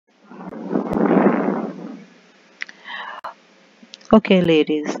Okay,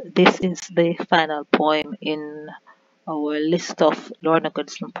 ladies, this is the final poem in our list of Lorna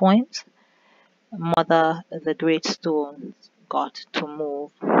Goodison poems. Mother, the Great Stone Got to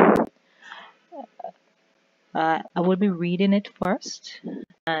Move. I will be reading it first,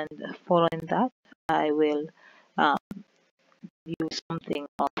 and following that, I will um, use something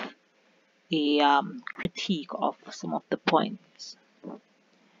of a critique of some of the points.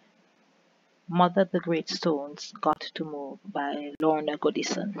 Mother, the Great Stones Got to Move by Lorna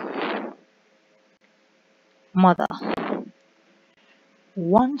Goodison. Mother,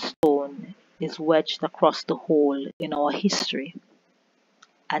 one stone is wedged across the hole in our history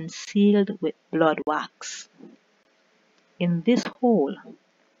and sealed with blood wax. In this hole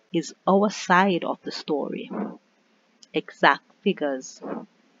is our side of the story, exact figures,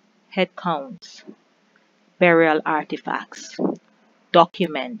 head counts, burial artifacts,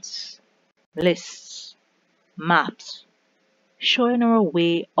 documents, lists, maps, showing our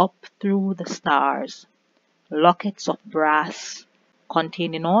way up through the stars, lockets of brass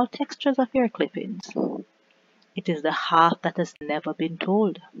containing all textures of hair clippings. It is the half that has never been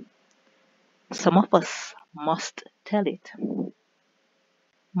told. Some of us must tell it.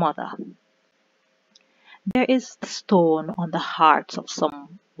 Mother, there is the stone on the hearts of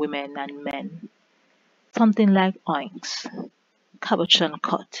some women and men, something like oinks, cabochon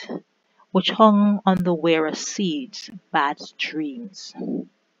cut, which hung on the wearer's seeds bad dreams.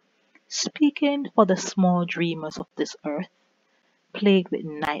 Speaking for the small dreamers of this earth, plagued with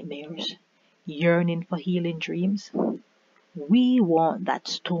nightmares, yearning for healing dreams, we want that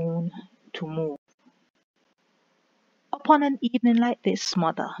stone to move. Upon an evening like this,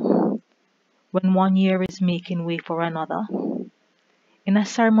 mother, when one year is making way for another, in a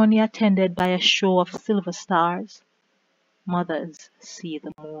ceremony attended by a show of silver stars, mothers see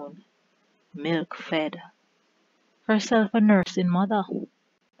the moon, milk fed, herself a nursing mother,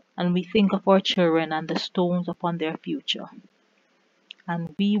 and we think of our children and the stones upon their future,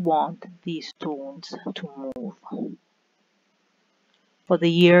 and we want these stones to move. For the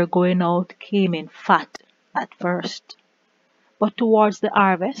year going out came in fat at first, but towards the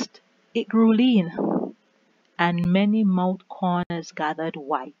harvest it grew lean, and many mouth corners gathered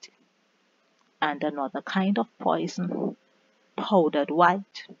white, and another kind of poison, powdered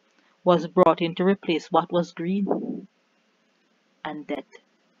white, was brought in to replace what was green, and death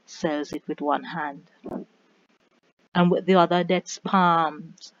sells it with one hand, and with the other death's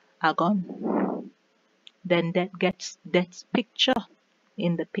palms are gone. Then death gets death's picture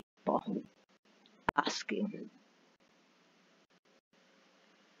in the paper, asking,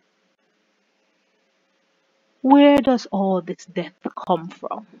 where does all this death come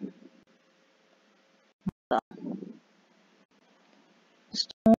from? The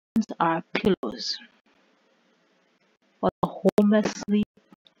stones are pillows for the homeless sleep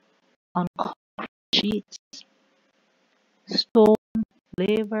on concrete sheets. Stone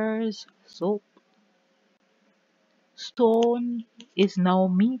flavors soap. Stone is now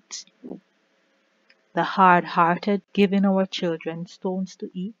meat. The hard-hearted giving our children stones to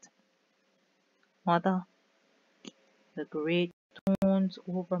eat. Mother, the great stones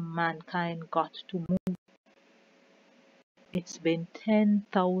over mankind got to move. It's been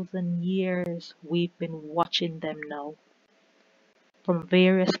 10,000 years we've been watching them now. From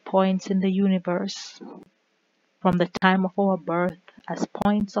various points in the universe, from the time of our birth as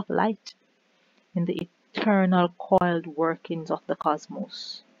points of light in the eternal coiled workings of the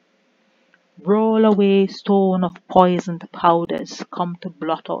cosmos. Roll away, stone of poisoned powders, come to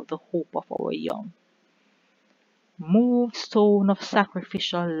blot out the hope of our young. Move, stone of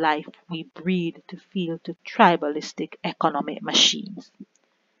sacrificial life we breed to feel to tribalistic economic machines.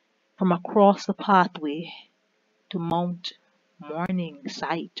 From across the pathway to mount morning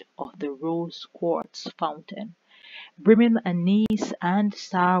sight of the rose quartz fountain, brimming anise and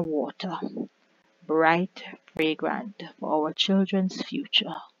star water, bright, fragrant for our children's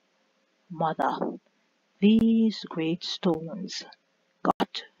future. Mother, these great stones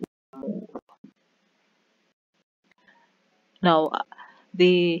got to move. Now,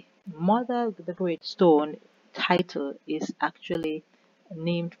 the Mother, the Great Stone title is actually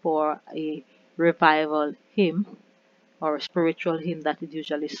named for a revival hymn or a spiritual hymn that is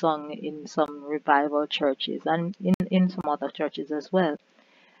usually sung in some revival churches and in some other churches as well.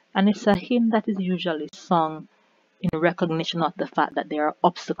 And it's a hymn that is usually sung in recognition of the fact that there are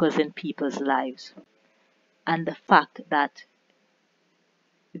obstacles in people's lives and the fact that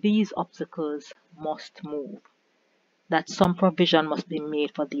these obstacles must move, that some provision must be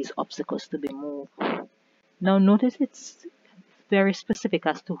made for these obstacles to be moved. Now, notice it's very specific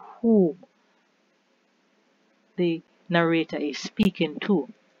as to whom the narrator is speaking to.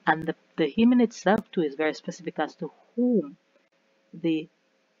 And the hymn in itself too is very specific as to whom the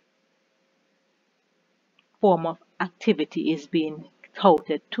form of activity is being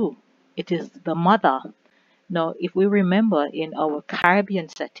touted to. It is the mother. Now, if we remember in our Caribbean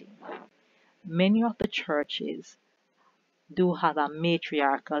setting, many of the churches do have a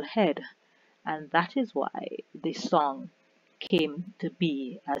matriarchal head, and that is why this song came to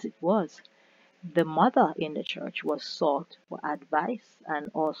be as it was. The mother in the church was sought for advice and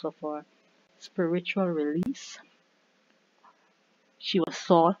also for spiritual release. She was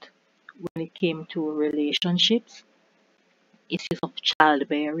sought when it came to relationships, issues of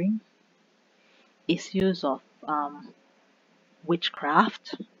childbearing, issues of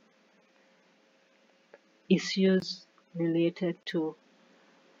witchcraft, issues related to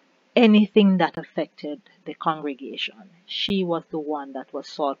anything that affected the congregation. She was the one that was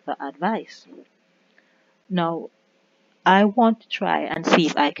sought for advice. Now, I want to try and see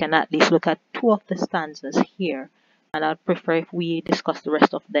if I can at least look at two of the stanzas here, and I'd prefer if we discuss the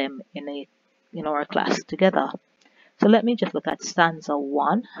rest of them in our class together. So let me just look at stanza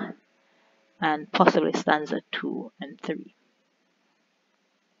 1 and possibly stanza 2 and 3.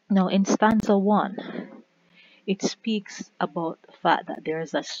 Now, in stanza 1, it speaks about the fact that there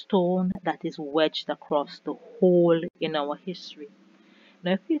is a stone that is wedged across the hole in our history.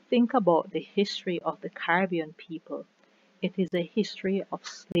 Now, if you think about the history of the Caribbean people, it is a history of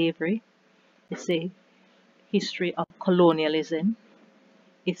slavery, it's a history of colonialism,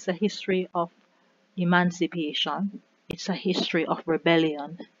 it's a history of emancipation, it's a history of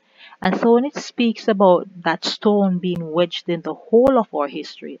rebellion. And so when it speaks about that stone being wedged in the whole of our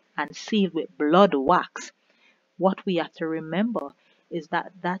history and sealed with blood wax, what we have to remember is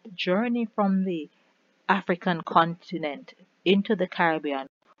that that journey from the African continent into the Caribbean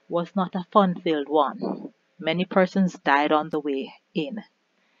was not a fun-filled one. Many persons died on the way in.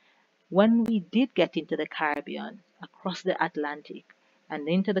 When we did get into the Caribbean, across the Atlantic, and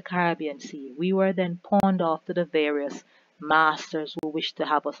into the Caribbean Sea, we were then pawned off to the various masters who wished to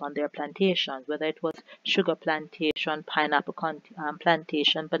have us on their plantations, whether it was sugar plantation, pineapple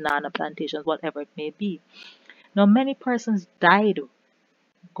plantation, banana plantations, whatever it may be. Now, many persons died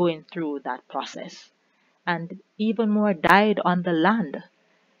going through that process, and even more died on the land.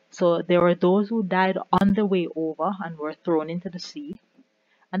 So there were those who died on the way over and were thrown into the sea.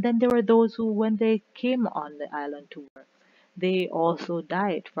 And then there were those who, when they came on the island to work, they also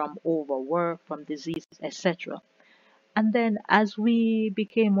died from overwork, from diseases, etc. And then as we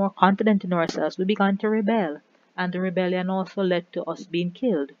became more confident in ourselves, we began to rebel. And the rebellion also led to us being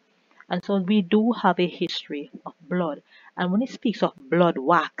killed. And so we do have a history of blood. And when it speaks of blood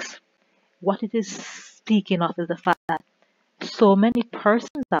wax, what it is speaking of is the fact that so many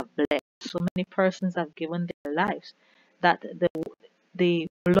persons have bled, so many persons have given their lives, that the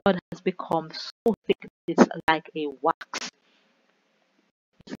blood has become so thick it's like a wax.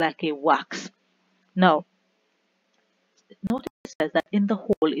 It's like a wax. Now, notice it says that in the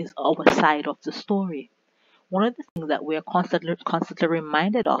whole is our side of the story. One of the things that we are constantly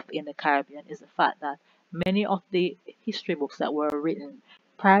reminded of in the Caribbean is the fact that many of the history books that were written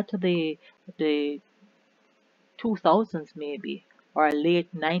prior to the 2000s maybe or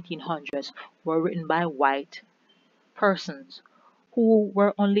late 1900s were written by white persons who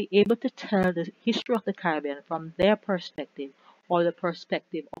were only able to tell the history of the Caribbean from their perspective or the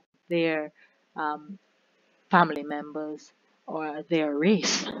perspective of their um, family members or their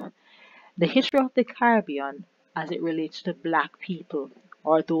race. The history of the Caribbean, as it relates to black people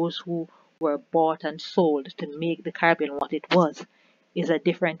or those who were bought and sold to make the Caribbean what it was, is a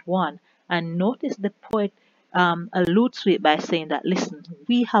different one. And notice the poet alludes to it by saying that, listen,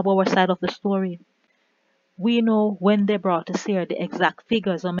 we have our side of the story. We know when they brought us here, the exact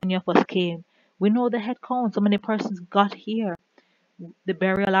figures, how many of us came. We know the head count, how many persons got here, the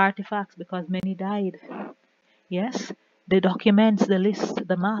burial artifacts, because many died. Yes, the documents, the list,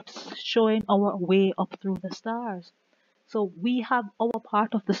 the maps showing our way up through the stars. So we have our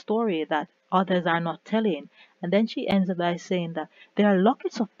part of the story that others are not telling. And then she ends up by saying that there are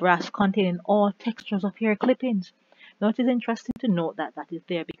lockets of brass containing all textures of hair clippings. Now it is interesting to note that that is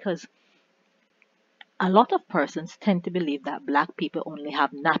there because a lot of persons tend to believe that black people only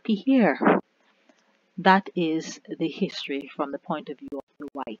have nappy hair. That is the history from the point of view of the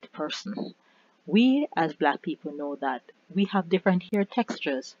white person. We as black people know that we have different hair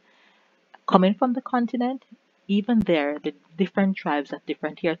textures. Coming from the continent, even there, the different tribes have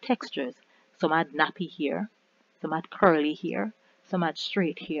different hair textures. Some had nappy hair, some had curly hair, some had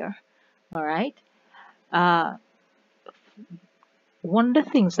straight hair. All right. Uh, One of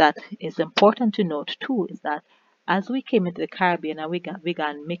the things that is important to note too is that as we came into the Caribbean and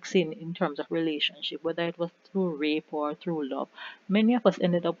began mixing in terms of relationship, whether it was through rape or through love, many of us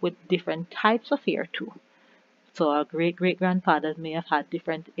ended up with different types of hair too. So our great great grandfathers may have had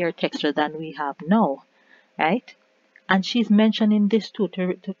different hair texture than we have now, right? And she's mentioning this too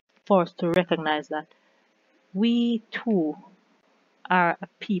for us to recognize that we too are a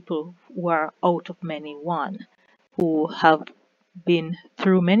people who are out of many one, who have been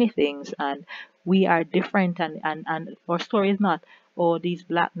through many things, and we are different, and our story is not, oh, these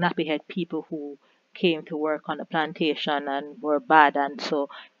black nappy head people who came to work on the plantation and were bad and so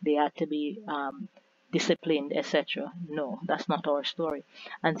they had to be disciplined, etc. No, that's not our story.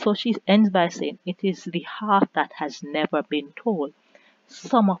 And so she ends by saying, it is the half that has never been told.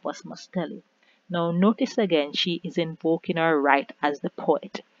 Some of us must tell it. Now, notice again, she is invoking her right as the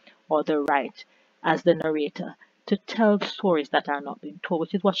poet or the right as the narrator to tell stories that are not being told,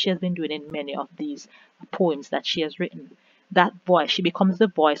 which is what she has been doing in many of these poems that she has written. That voice, she becomes the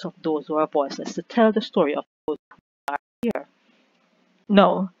voice of those who are voiceless to tell the story of those who are here.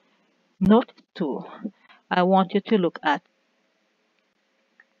 Now, note two, I want you to look at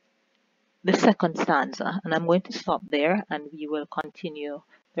the second stanza, and I'm going to stop there and we will continue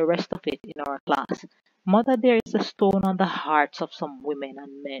the rest of it in our class. Mother, there is a stone on the hearts of some women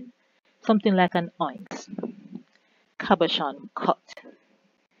and men, something like an oinks, cabochon cut.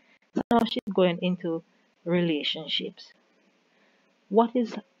 So now she's going into relationships. What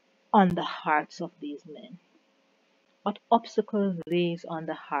is on the hearts of these men? What obstacle lays on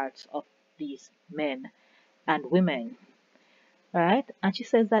the hearts of these men and women? Right? And she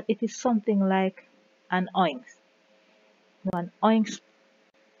says that it is something like an oinks. Now, an oinks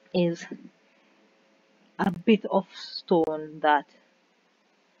is a bit of stone that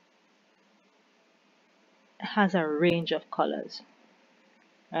has a range of colors,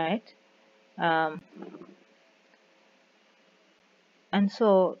 right? Um, and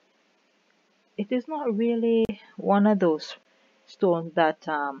so it is not really one of those stones that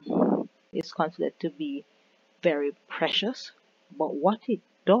is considered to be very precious, but what it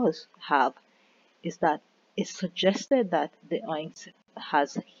does have is that it's suggested that the onyx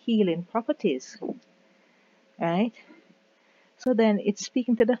has healing properties, right? So then it's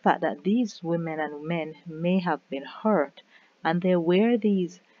speaking to the fact that these women and men may have been hurt and they wear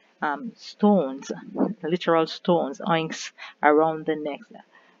these stones, literal stones, onyx around the neck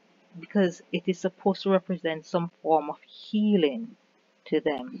because it is supposed to represent some form of healing to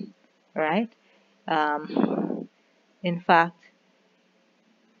them, right? In fact,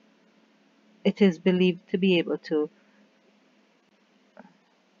 it is believed to be able to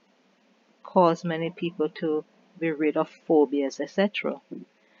cause many people to be rid of phobias, etc.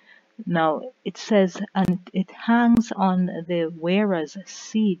 Now it says, and it hangs on the wearer's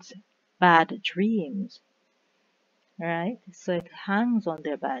seeds bad dreams, right? So it hangs on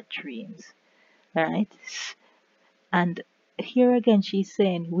their bad dreams, right? And here again, she's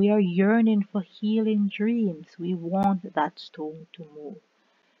saying we are yearning for healing dreams. We want that stone to move.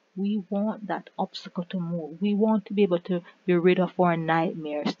 We want that obstacle to move. We want to be able to be rid of our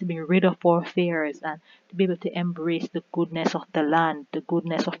nightmares, to be rid of our fears, and to be able to embrace the goodness of the land, the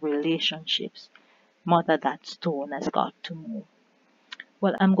goodness of relationships. Mother, that stone has got to move.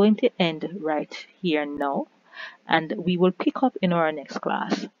 Well, I'm going to end right here now, and we will pick up in our next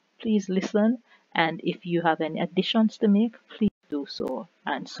class. Please listen, and if you have any additions to make, please do so,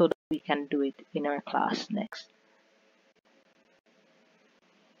 and so that we can do it in our class next.